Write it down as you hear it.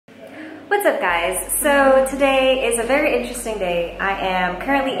What's up, guys? So today is a very interesting day. I am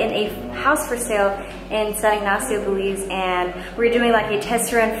currently in a house for sale in San Ignacio, Belize, and we're doing like a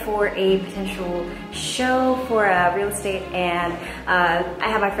test run for a potential show for real estate. And I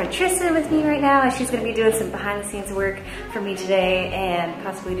have my friend Tristan with me right now, and she's going to be doing some behind the scenes work for me today and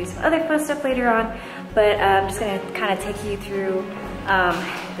possibly do some other fun stuff later on. But I'm just going to kind of take you through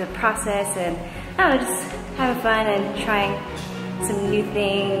the process and I don't know, just having fun and trying some new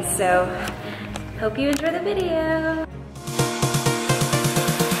things. So hope you enjoy the video.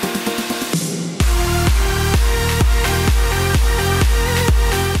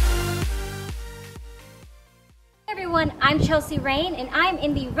 Hey everyone, I'm Chelsea Rayne and I'm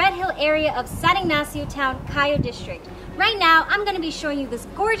in the Red Hill area of San Ignacio Town, Cayo District. Right now I'm going to be showing you this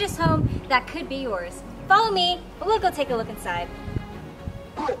gorgeous home that could be yours. Follow me, but we'll go take a look inside.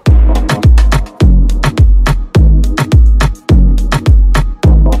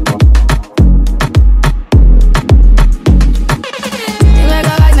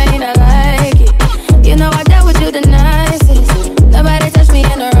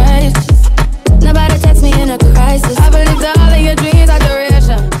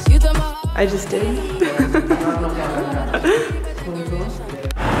 I just did.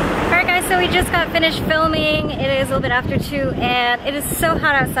 Alright guys, so we just got finished filming. It is a little bit after 2 and it is so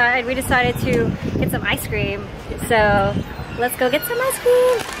hot outside. We decided to get some ice cream. So let's go get some ice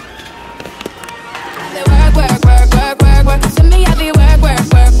cream.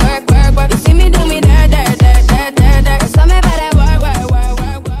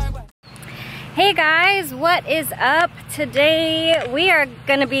 Hey guys, what is up? Today we are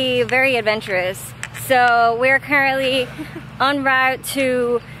gonna be very adventurous. So we're currently en route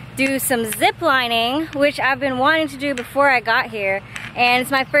to do some zip lining, which I've been wanting to do before I got here. And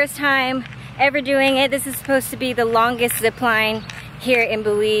it's my first time ever doing it. This is supposed to be the longest zip line here in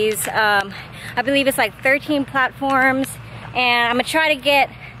Belize. I believe it's like 13 platforms. And I'm gonna try to get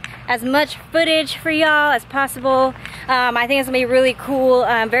as much footage for y'all as possible. I think it's gonna be really cool,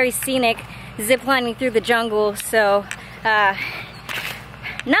 very scenic, zip lining through the jungle. So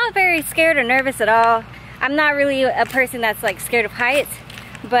not very scared or nervous at all. I'm not really a person that's like scared of heights,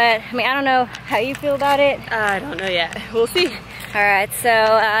 but I mean, I don't know how you feel about it. I don't know yet. We'll see. All right, so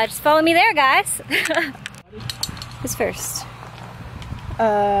just follow me there, guys. Who's first?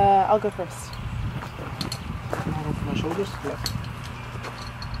 I'll go first. My shoulders? Yeah.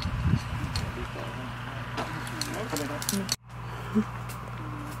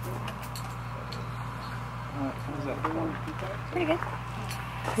 Pretty good.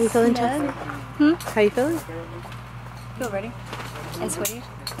 How you feeling, Chad? How you feeling? Feel ready and sweaty.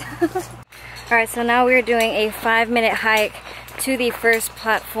 All right, so now we're doing a 5-minute hike to the first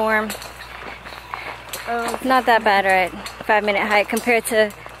platform. Oh, not that bad, right? 5-minute hike compared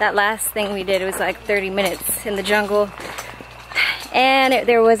to that last thing we did. It was like 30 minutes in the jungle, and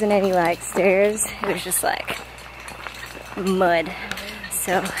there wasn't any like stairs. It was just like mud.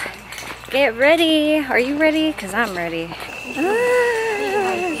 So get ready. Are you ready? Cause I'm ready.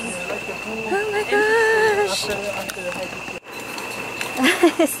 Oh my gosh.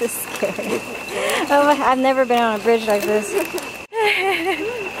 This is scary. Oh my, I've never been on a bridge like this.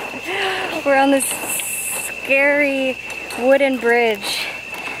 We're on this scary wooden bridge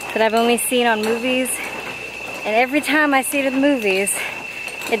that I've only seen on movies. And every time I see it in the movies,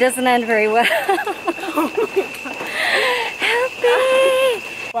 it doesn't end very well. Help me!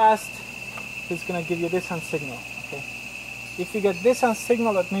 Fast, it's gonna give you this hand signal. Okay. If you get this hand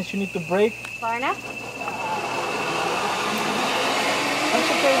signal, that means you need to brake. Far enough? That's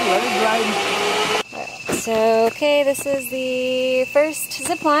okay, let it glide. So, okay, this is the first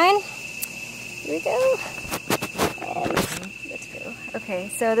zip line. Here we go. And let's go. Okay,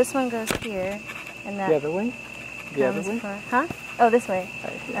 so this one goes here, and that The other way? The other way? Huh? Oh, this way.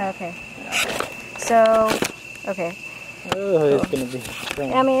 Okay. So, okay. Oh, it's gonna be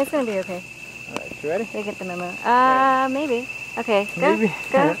strange. I mean, it's gonna be okay. Alright, you ready? They get the memo. Maybe. Okay, go. Maybe.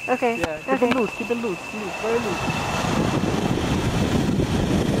 Go. Okay. Yeah, keep Okay. it loose, very loose.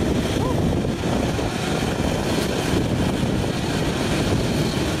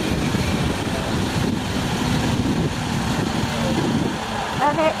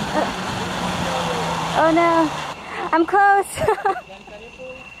 Okay. Oh no, I'm close.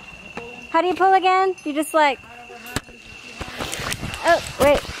 How do you pull again? You just like. Oh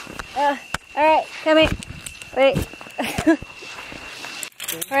wait. All right, come here. Wait.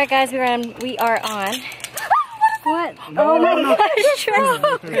 All right, guys, we are on. What? Oh my gosh,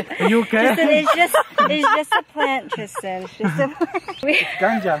 Tristan. Are you okay? Tristan, it's just a plant, Tristan. It's just a plant.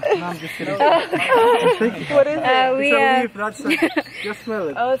 Ganja. No, I'm just kidding. What is it? Just smell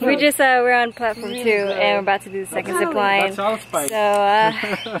it. Oh, we're on platform 2 and we're about to do the second zip line. That's allspice. So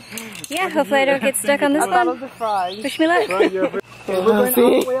yeah, hopefully I don't get stuck on this one. Wish me luck. Okay, we're going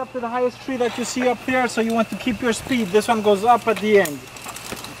all the way up to the highest tree that you see up there, so you want to keep your speed. This one goes up at the end.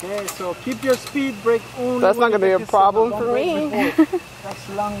 Okay, so keep your speed, brake only. That's not going to be a problem for me. That's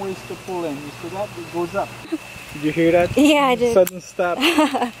long ways to pull in. You see that? It goes up. Did you hear that? Yeah, I did. Sudden stop.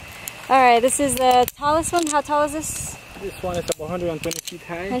 Alright, this is the tallest one. How tall is this? This one is about 120 feet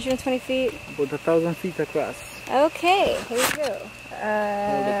high. 120 feet. About 1,000 feet across. Okay, here we go.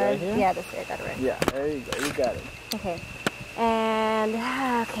 Right here? Yeah, this way, I got it right. Yeah, there you go. You got it. Okay. And,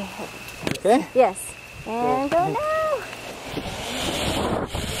 okay. Okay? Yes. And go now.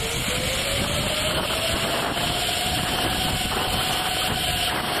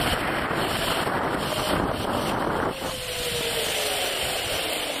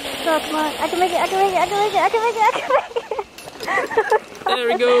 Go, come on. I can make it, I can make it, I can make it, I can make it, I can make it. There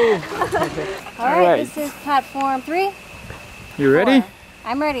we go. Alright, this is platform 3. You ready? 4.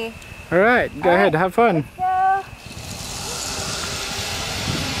 I'm ready. Alright, go ahead, have fun. Go.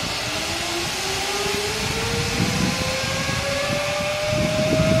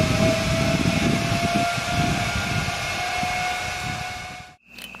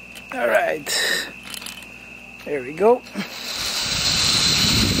 Alright. There we go.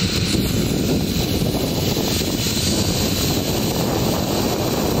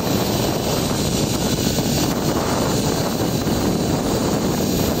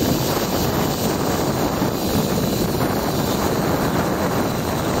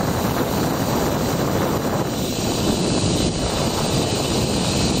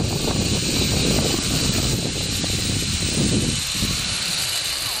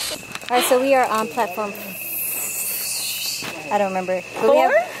 Alright, so we are on platform, I don't remember. But 4?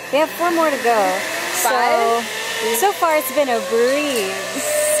 we have 4 more to go. 5? So far it's been a breeze.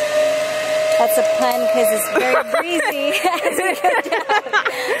 That's a pun because it's very breezy as we go down.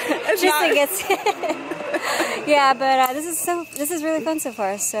 Tristan gets yeah, but this is really fun so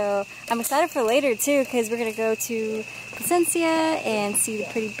far. So I'm excited for later too because we're gonna go to Placencia and see the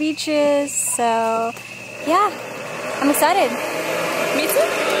pretty beaches. So yeah, I'm excited. Me too.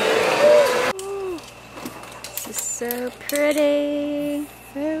 This is so pretty.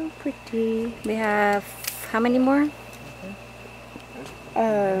 So pretty. We have how many more?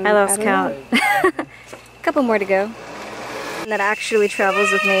 I lost count. A couple more to go. That actually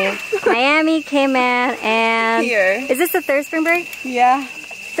travels with me. Miami, Cayman, and Here. Is this the 3rd spring break? Yeah.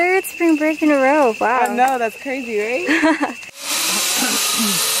 3rd spring break in a row. Wow. I know, that's crazy, right?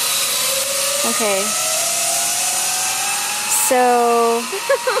 Okay. So,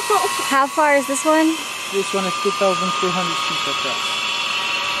 how far is this one? This one is 2,300 feet across.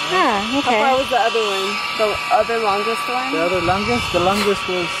 Ah, okay. How far was the other one? The other longest one? The other longest, the longest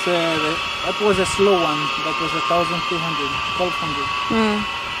was, that was a slow one. That was 1,300, 1,200. Yeah.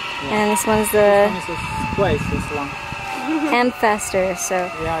 And this one's the... This one is twice as long. and faster, so...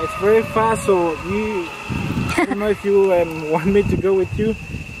 Yeah, it's very fast, so I don't know if you want me to go with you.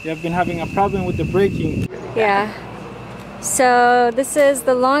 You have been having a problem with the braking. Yeah. So this is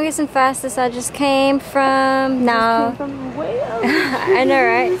the longest and fastest I just came from. Now, From way up. I know,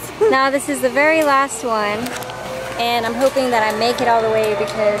 right? Now this is the very last one, and I'm hoping that I make it all the way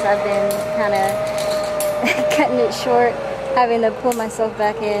because I've been kind of cutting it short, having to pull myself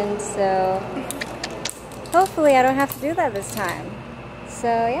back in. So hopefully I don't have to do that this time. So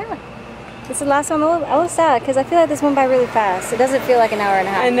yeah, this is the last one. I'm a little sad because I feel like this went by really fast. It doesn't feel like an hour and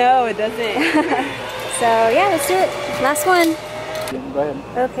a half. I know, it doesn't. So yeah, let's do it. Last one. Go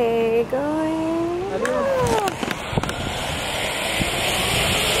ahead. Okay, going.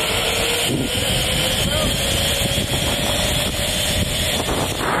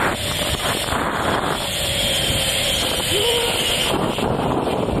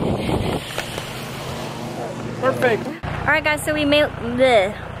 Perfect. All right, guys. So we made.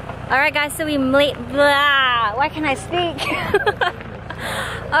 Bleh. All right, guys. So we made. Blah. Why can't I speak?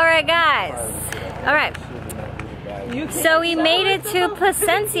 All right, guys. All right. So we made it to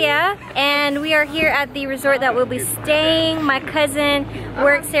Placencia, and we are here at the resort that we'll be staying. My cousin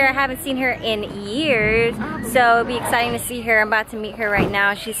works here. I haven't seen her in years, so it'll be exciting to see her. I'm about to meet her right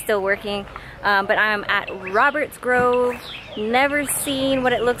now. She's still working, but I'm at Roberts Grove. Never seen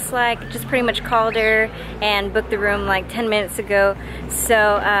what it looks like. Just pretty much called her and booked the room like 10 minutes ago.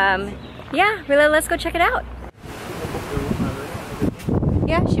 So yeah, really, let's go check it out.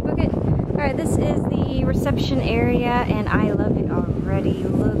 Yeah, she booked it. All Alright, this is the reception area and I love it already.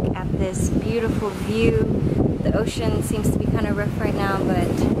 Look at this beautiful view. The ocean seems to be kind of rough right now, but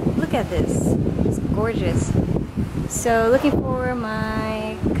look at this. It's gorgeous. So looking for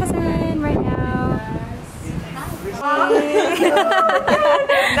my cousin right now.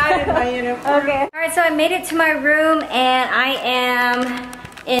 Okay. Alright, so I made it to my room and I am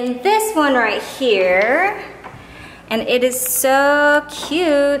in this one right here. And it is so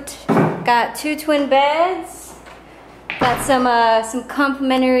cute. Got 2 twin beds. Got some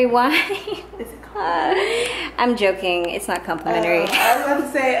complimentary wine. I'm joking. It's not complimentary. I was about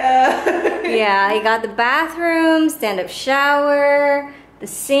to say, Yeah, you got the bathroom, stand-up shower, the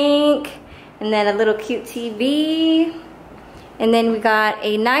sink, and then a little cute TV. And then we got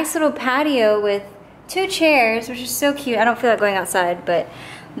a nice little patio with 2 chairs, which is so cute. I don't feel like going outside, but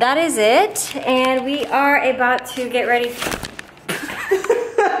that is it. And we are about to get ready.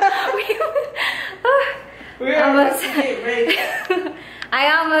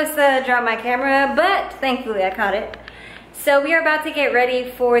 I almost dropped my camera, but thankfully I caught it. So we are about to get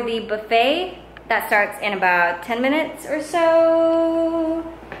ready for the buffet. That starts in about 10 minutes or so.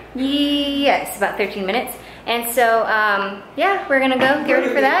 Yes, about 13 minutes. And so, yeah, we're gonna go get ready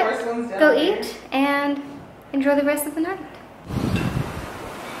for that, go eat, and enjoy the rest of the night.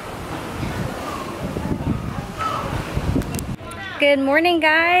 Good morning,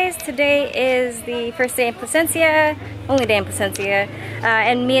 guys. Today is the first day in Placencia, only day in Placencia,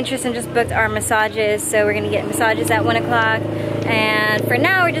 and me and Tristan just booked our massages, so we're gonna get massages at 1 o'clock. And for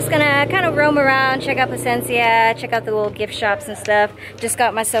now, we're just gonna kind of roam around, check out Placencia, check out the little gift shops and stuff. Just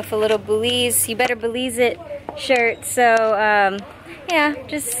got myself a little Belize, you better Belize it shirt. So yeah,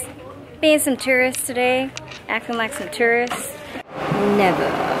 just being some tourists today, acting like some tourists. Never.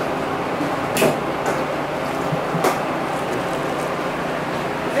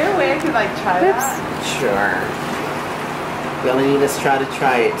 I could like try that. Sure. We only need a straw to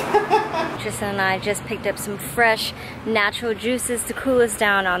try it. Tristan and I just picked up some fresh natural juices to cool us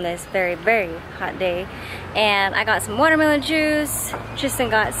down on this very, very hot day. And I got some watermelon juice. Tristan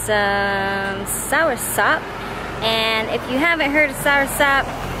got some soursop. And if you haven't heard of soursop,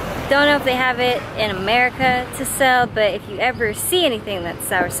 don't know if they have it in America to sell, but if you ever see anything that's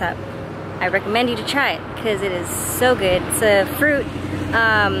soursop, I recommend you to try it because it is so good. It's a fruit.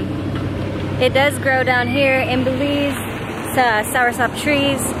 It does grow down here in Belize, soursop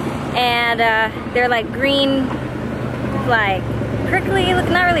trees, and they're like green, like prickly, look,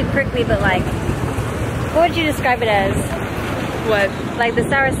 not really prickly, but like, what would you describe it as? What? Like the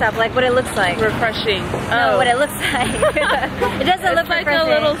soursop, like what it looks like. Refreshing. No, what it looks like. It doesn't look like refreshing.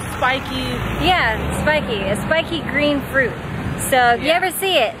 a little spiky. Yeah, spiky, a spiky green fruit. So if you ever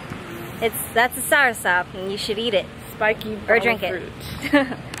see it, that's a soursop and you should eat it. Spiky or drink fruit. It.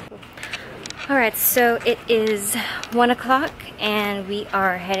 Alright, so it is 1 o'clock and we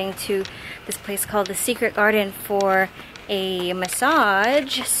are heading to this place called the Secret Garden for a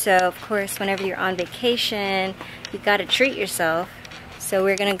massage. So of course, whenever you're on vacation, you gotta treat yourself. So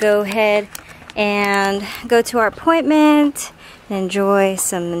we're gonna go ahead and go to our appointment and enjoy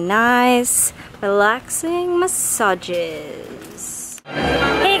some nice, relaxing massages.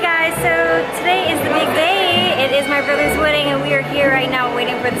 Hey guys, so today is the big day. It is my brother's wedding and we are here right now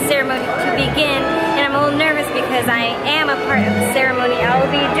waiting for the ceremony to begin. And I'm a little nervous because I am a part of the ceremony. I will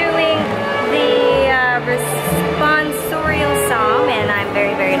be doing the responsorial psalm and I'm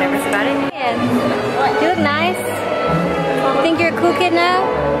very, very nervous about it. You look nice. You think you're a cool kid now?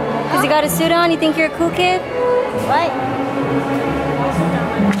 Because you got a suit on, you think you're a cool kid? What?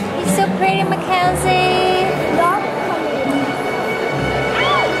 You're so pretty, Mackenzie.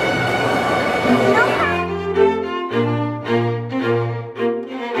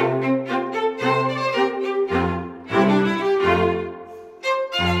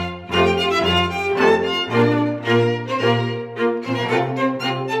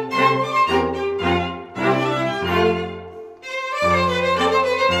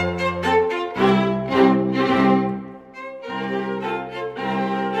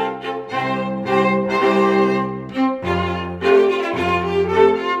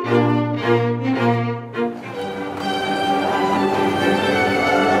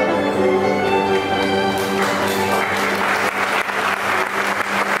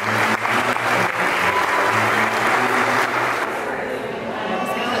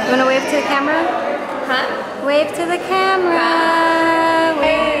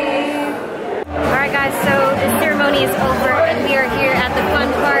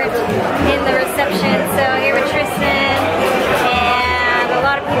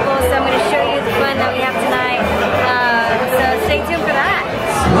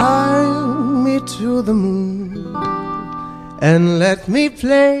 to the moon and let me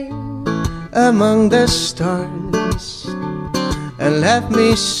play among the stars, and let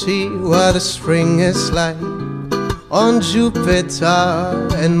me see what the spring is like on Jupiter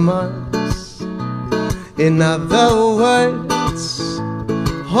and Mars. In other words,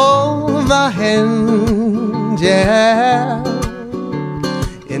 hold my hand, yeah.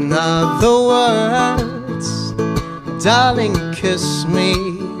 In other words, darling, kiss me.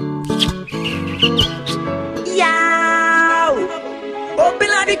 Yow! Open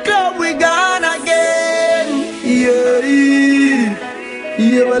at the club, we gone again. Yeah,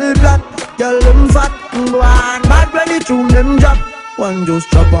 yeah, well, black, girl, them fat, one bad when the tune them drop. One just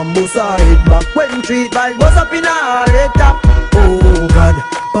chop and bust her head back. When treat by bust up in her head top. Oh God,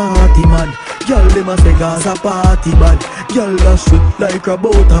 party man. Girl, them a say Gaza party bad. Girl, a sweet like a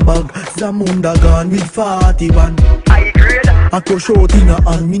butter bag. Zamunda gone with 41. I grade. I go short in her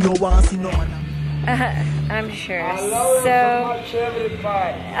hand, me no want see no man. I'm sure. Much,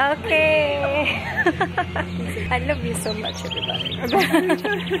 everybody. Okay. I love you so much, everybody.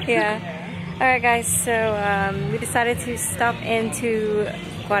 Yeah. Alright guys, so we decided to stop into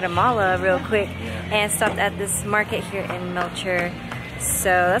Guatemala real quick and stopped at this market here in Melcher. So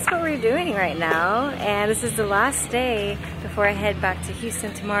that's what we're doing right now, and this is the last day before I head back to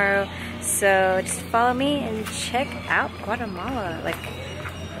Houston tomorrow. So just follow me and check out Guatemala. Like,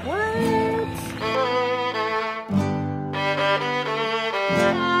 what?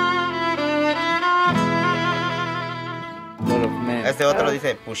 Este otro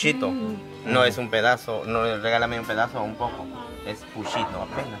dice pushito. No es un pedazo, no, regálame un pedazo o un poco. Es pushito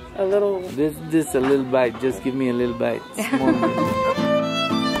apenas. A little. This a little bite. Just give me a little bite. Small.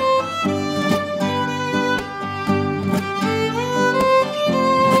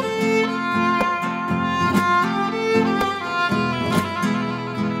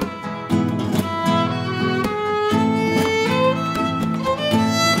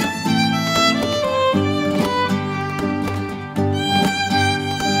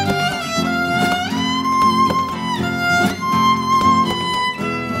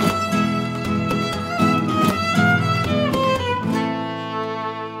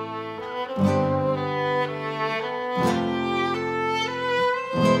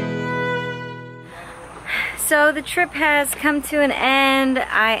 So the trip has come to an end.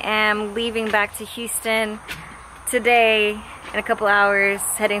 I am leaving back to Houston today in a couple hours,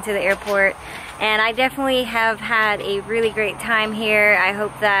 heading to the airport. And I definitely have had a really great time here. I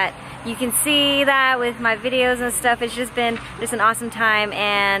hope that you can see that with my videos and stuff. It's just been an awesome time,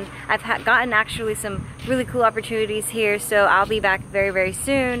 and I've gotten actually some really cool opportunities here, so I'll be back very, very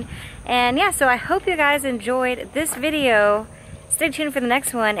soon. And yeah, so I hope you guys enjoyed this video. Stay tuned for the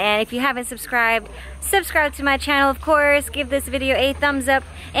next one, and if you haven't subscribed, subscribe to my channel, of course. Give this video a thumbs up,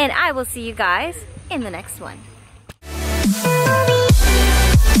 and I will see you guys in the next one.